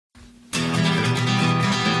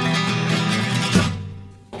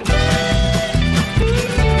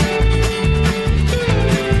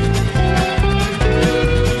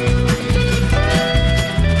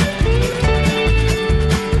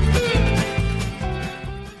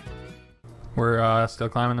We're still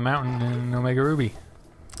climbing the mountain in Omega Ruby.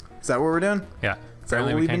 Is that what we're doing? Yeah. Is that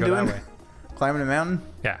Apparently what we we've can't been go doing? that way. Climbing a mountain?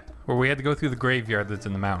 Yeah. Well, we had to go through the graveyard that's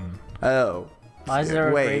in the mountain. Oh. Why is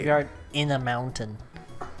there a Wait. graveyard in a mountain?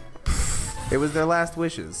 It was their last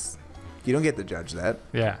wishes. You don't get to judge that.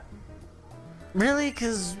 Yeah. Really?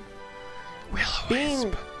 Because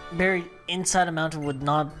being buried inside a mountain would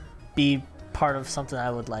not be part of something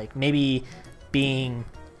I would like. Maybe being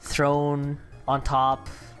thrown on top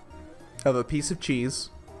Of a piece of cheese.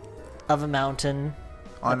 of a mountain,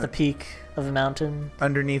 On at the peak of a mountain,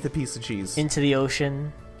 underneath a piece of cheese. into the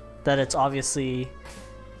ocean, that it's obviously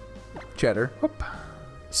Cheddar. Whoop.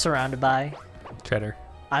 surrounded by. Cheddar.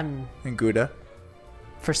 I'm, And Gouda.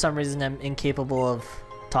 for some reason, I'm incapable of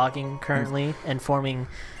talking currently and forming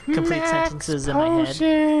complete sentences in my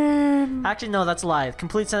head. Actually, no, that's a lie.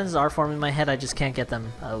 Complete sentences are forming in my head, I just can't get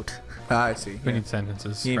them out. Ah, I see. We Yeah. need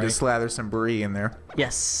sentences. You need right? to slather some brie in there.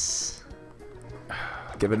 Yes.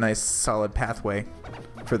 Give a nice solid pathway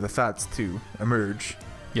for the thoughts to emerge.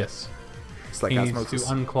 Yes. It's like He needs osmosis.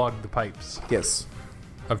 to unclog the pipes Yes.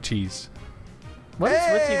 of cheese. What is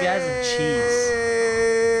with you guys and cheese?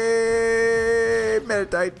 Hey,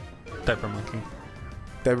 Meditite. Diaper monkey.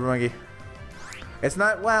 Diaper monkey. It's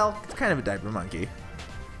not, well, it's kind of a diaper monkey.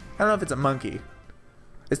 I don't know if it's a monkey.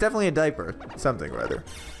 It's definitely a diaper. Something or other.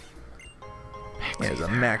 Yeah, it's a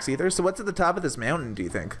max ether. So what's at the top of this mountain, do you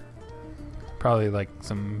think? Probably like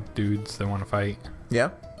some dudes that want to fight.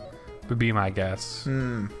 Yeah? Would be my guess.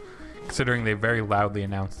 Hmm. Considering they very loudly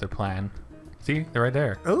announced their plan. See? They're right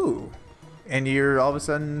there. Oh. And you're all of a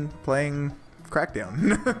sudden playing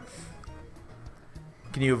Crackdown.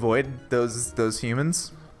 Can you avoid those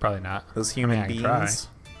humans? Probably not. Those human I can try. beings?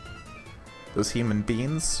 Those human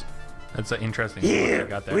beings? That's an interesting one they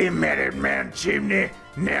got there. met at Mount Chimney.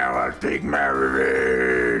 Now I'll take my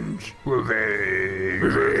revenge.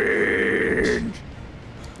 Revenge.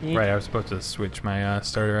 Right, I was supposed to switch my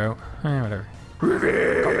starter out. Whatever.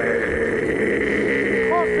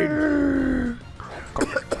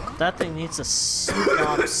 That thing needs to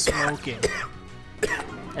stop smoking.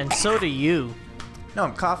 And so do you. No,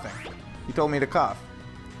 I'm coughing. You told me to cough.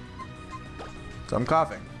 So I'm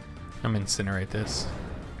coughing. I'm gonna incinerate this.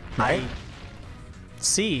 I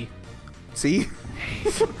see See?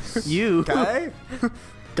 you. Guy?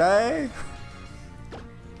 Guy?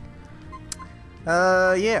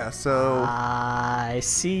 Yeah, so... I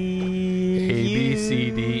see A, B,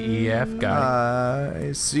 C, D, E, F, got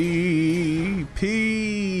I see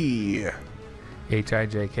P. it. H, I,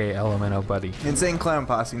 J, K, L, M, N, O, buddy. Insane clown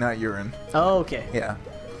posse, not urine. Oh, okay. Yeah.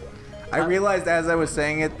 I realized as I was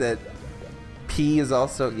saying it that P is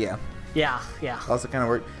also, yeah, Yeah, yeah. also kind of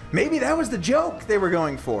worked. Maybe that was the joke they were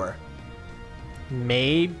going for.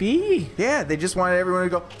 Maybe. Yeah, they just wanted everyone to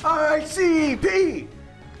go, I see P.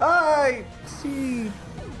 I see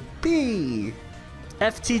P.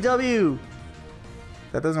 FTW.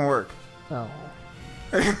 That doesn't work. Oh.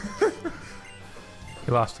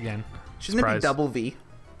 He lost again. Shouldn't it be Surprise. double V?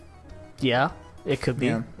 Yeah, it could be.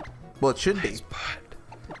 Yeah. Well, it should be.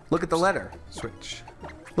 Look at the letter. Switch.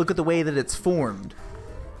 Look at the way that it's formed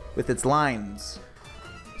with its lines.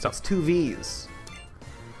 So, It's two V's.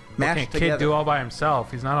 can Mashed a kid together. do all by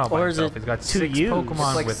himself? He's not all by Or is himself. it He's got two 6 U's? Pokemon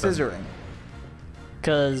It's like with him. scissoring.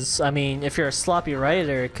 Because, I mean, if you're a sloppy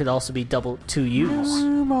writer, it could also be double 2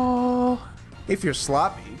 U's. If you're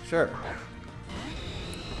sloppy, sure.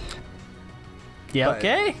 Yeah, But-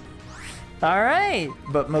 okay. All right.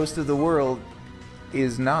 But most of the world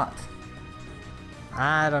is not.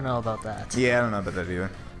 I don't know about that. Yeah, I don't know about that either.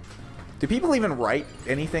 Do people even write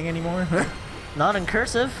anything anymore? Not in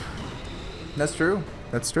cursive. That's true.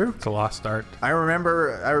 That's true. It's a lost art. I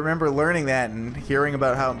remember learning that and hearing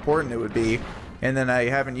about how important it would be, and then I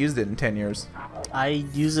haven't used it in 10 years. I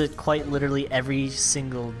use it quite literally every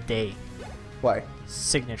single day. Why?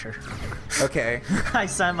 Signature. Okay. I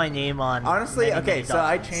sign my name on. Honestly, many, okay, many so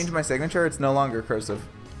I documents. changed my signature. It's no longer cursive.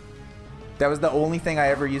 That was the only thing I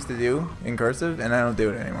ever used to do in cursive, and I don't do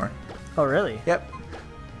it anymore. Oh, really? Yep.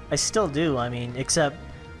 I still do. I mean, except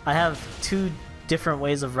I have 2 different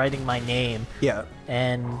ways of writing my name, Yeah.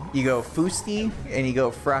 and You go Foosty and you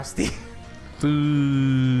go Frosty.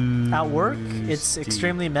 Food. at work it's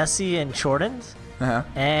extremely messy and shortened, Uh-huh.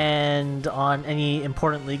 and on any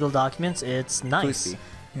important legal documents it's nice Foosty.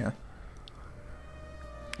 Yeah.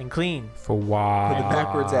 and clean. For why? With a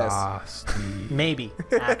backwards S. Maybe,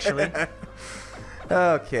 actually.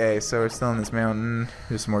 Okay, so we're still in this mountain.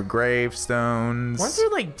 There's some more gravestones. Weren't there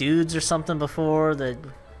like dudes or something before that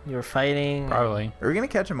you were fighting? Probably. Are we gonna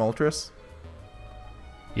catch a Moltres?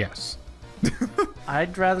 Yes.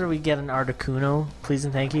 I'd rather we get an Articuno, please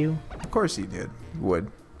and thank you. Of course you did. Would.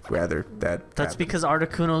 rather that. That's because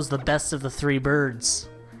Articuno's the best of the 3 birds.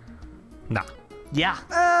 Nah. Yeah.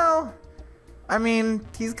 Well, I mean,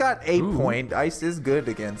 he's got a Ooh. point. Ice is good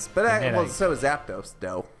against, but well, so is Zapdos,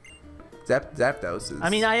 though. Zapdos is. I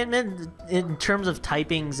mean, I admit, in terms of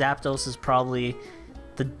typing, Zapdos is probably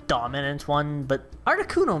the dominant one, but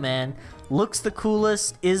Articuno, man, looks the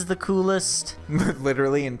coolest, is the coolest.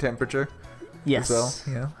 literally in temperature. Yes. So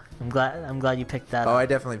yeah. I'm glad you picked that Oh, up. I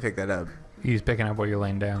definitely picked that up. He's picking up what you're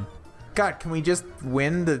laying down. God, can we just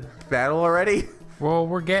win the battle already? Well,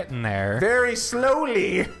 we're getting there. Very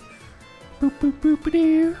slowly. Boop, boop, boop,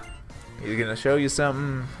 doo. He's gonna show you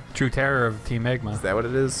something. True terror of Team Magma. Is that what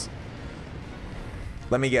it is?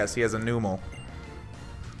 Let me guess. He has a Numel.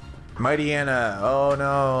 Mighty Anna. Oh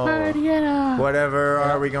no. Mariana. Whatever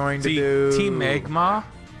are we going to See, do? Team Magma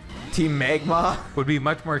Team Magma. would be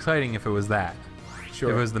much more exciting if it was that. Sure.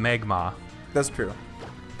 If it was the Magma. That's true.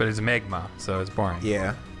 But it's Magma, so it's boring.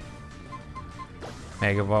 Yeah.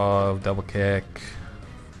 Mega Evolve, double kick.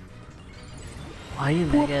 Why are you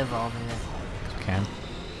Mega Evolving it? Can.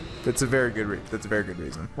 That's a very good. That's a very good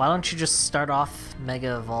reason. Why don't you just start off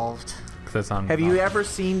Mega Evolved? Cause that's on. Have you ever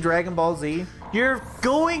seen Dragon Ball Z? You're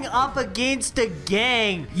going up against a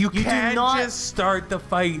gang. You do can't not. just start the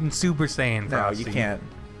fight in Super Saiyan. No, Frosty. you can't.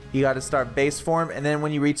 You got to start base form, and then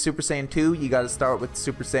when you reach Super Saiyan 2, you got to start with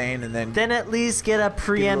Super Saiyan, and then Then at least get a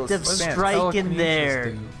preemptive What's that? strike in Telekinesis, there.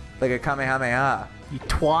 dude. like a Kamehameha. You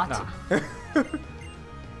twat. Nah.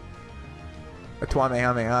 A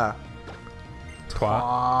Twamehameha. Twat.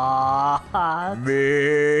 Ah.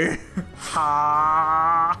 Me.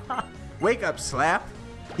 Ah. Wake up, Slap.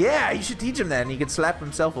 Yeah, you should teach him that, and he can slap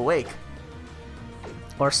himself awake.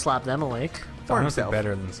 Or slap them awake. It's Or honestly himself.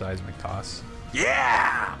 better than seismic toss.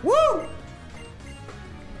 Yeah! Woo! Of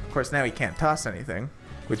course, now he can't toss anything,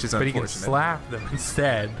 which is But he unfortunate. can slap them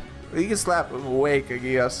instead. He can slap him awake, I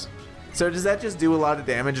guess. So does that just do a lot of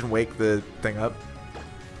damage and wake the thing up?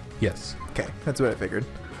 Yes. Okay, that's what I figured.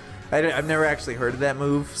 I've never actually heard of that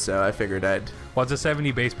move, so I figured I'd Well, it's a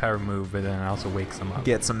 70 base power move, but then it also wakes them up.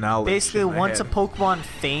 get some knowledge. Basically, in my once a head. Pokemon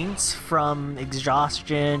faints from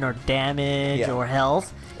exhaustion or damage Yeah. or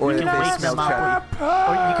health, Or you if can they wake smell them up. Chubby.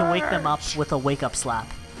 Or you can wake them up with a wake-up slap.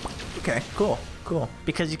 Okay, cool.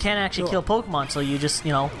 Because you can't actually Cool. kill Pokemon, so you just,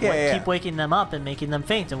 Yeah, keep waking them up and making them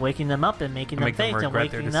faint and waking them up and making To them make them faint and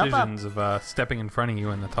regret their waking them up. decisions of stepping in front of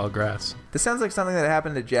you in the tall grass. This sounds like something that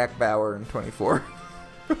happened to Jack Bauer in 24.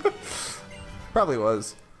 Probably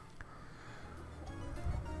was.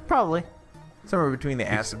 Probably. Somewhere between the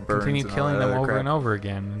acid burns Continue and all killing that them other over crap. and over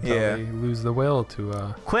again until Yeah. they lose the will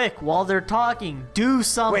to. Quick, while they're talking, do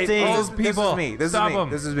something. Wait, Oh, this is people, me. This stop is me. 'em.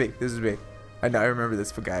 This is me. This is me. I know. I remember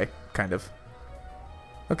this guy, kind of.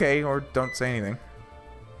 Okay, or don't say anything.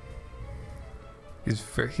 He's.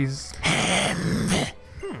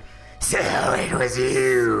 So it was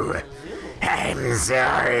you. I'm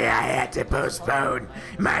sorry I had to postpone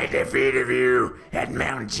my defeat of you at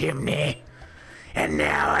Mount Chimney. And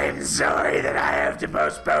now I'm sorry that I have to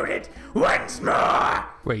postpone it once more.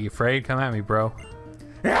 Wait, you afraid? Come at me, bro.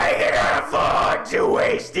 I cannot afford to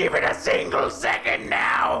waste even a single second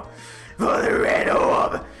now. For the red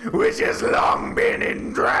orb, which has long been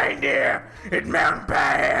enshrined here at Mount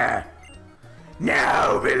Pyre,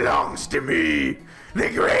 now belongs to me, the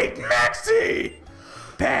great Maxie.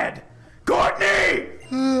 Pad, Courtney,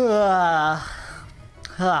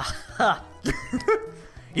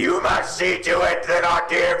 you must see to it that our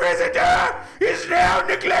dear visitor is now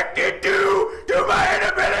neglected due to my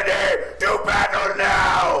inability to battle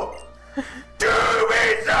now. Do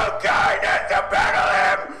be so kind as to battle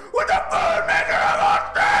him with a full measure of our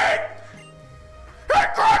strength. And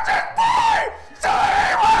cross his boy, so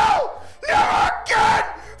he will never again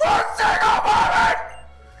forsake a moment.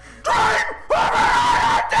 Dream of an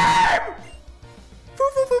iron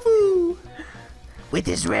team. With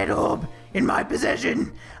this red orb in my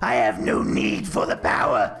possession, I have no need for the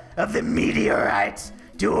power of the meteorites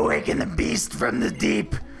to awaken the beast from the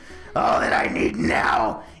deep. All that I need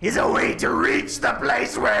now is a way to reach the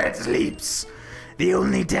place where it sleeps. The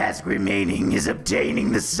only task remaining is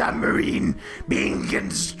obtaining the submarine being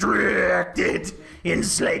constructed in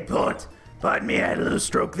Slateport. Pardon me, I had a little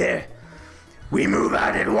stroke there. We move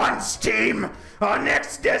out at once, team. Our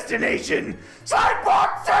next destination,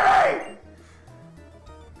 Slateport City!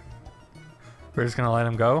 We're just gonna let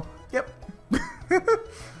him go. Yep.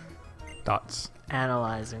 Dots.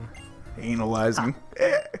 Analyzing. Analyzing.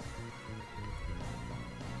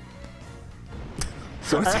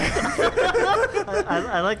 So it's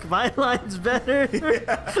I like my lines better.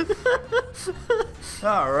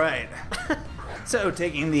 All right. So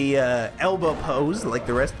taking the elbow pose like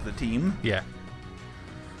the rest of the team, Yeah.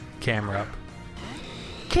 camera up.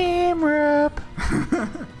 Camera up.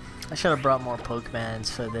 I should have brought more Pokemans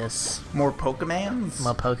for this. More Pokemans?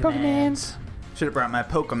 More Pokemans. Should have brought my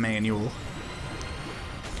Pokemanual.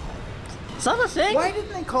 Is that a thing? Why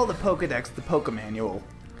didn't they call the Pokedex the Pokemanual?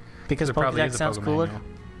 Because There probably Pokedex is a sounds Pokemon cooler.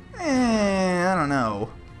 now. I don't know.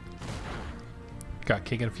 Got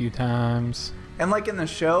kicked a few times. And like in the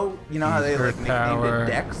show, you know how they like Earth nicknamed Power. it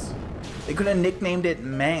Dex? They could have nicknamed it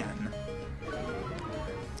Man.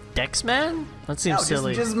 Dexman? That seems No,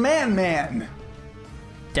 silly. just Man.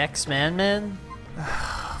 Dexman, man?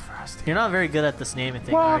 Frosty. You're not very good at this naming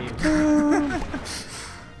thing, are you?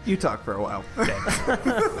 You talk for a while.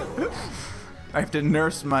 I have to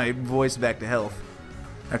nurse my voice back to health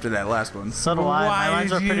after that last one. So do I. My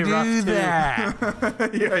lines are pretty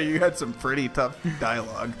rough too. Yeah, you had some pretty tough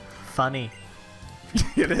dialogue. Funny.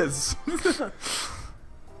 It is.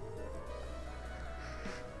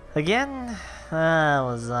 Again, that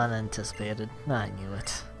was unanticipated. I knew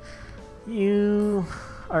it. You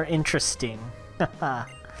are interesting.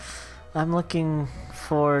 I'm looking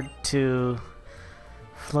forward to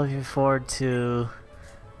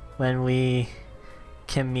when we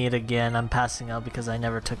can meet again. I'm passing out because I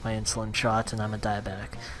never took my insulin shot and I'm a diabetic.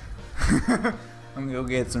 I'm gonna go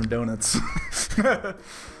get some donuts.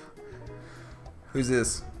 Who's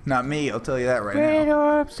this? Not me, I'll tell you that right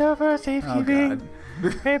now. so for safety Oh god. The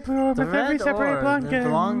red orb, they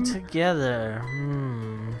belong together.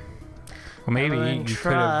 Well, maybe Everyone you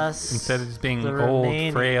could have, trust instead of just being the old,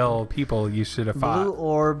 remaining frail people, you should have fought. Blue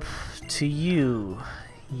orb to you,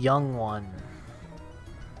 young one.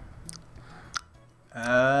 I'm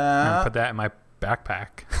gonna Uh, put that in my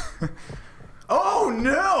backpack. oh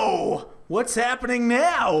no! What's happening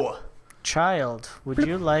now? Child, would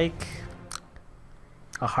you like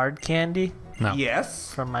a hard candy No.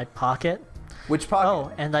 Yes. from my pocket? Which pocket?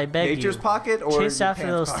 Oh, and I beg Nature's you, pocket or chase your after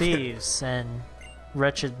pants those pocket? thieves and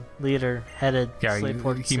wretched leader-headed Yeah,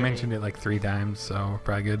 Slayport he City. mentioned it like 3 times, so we're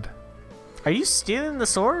probably good. Are you stealing the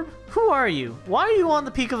sword? Who are you? Why are you on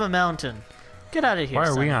the peak of a mountain? Get out of here, Why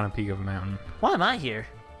are son. we on a peak of a mountain? Why am I here?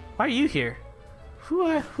 Why are you here? Who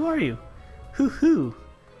are you? Who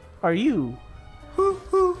are you? Who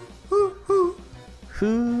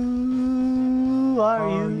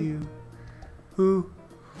are you? Who?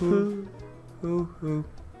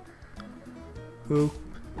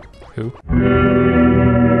 Who?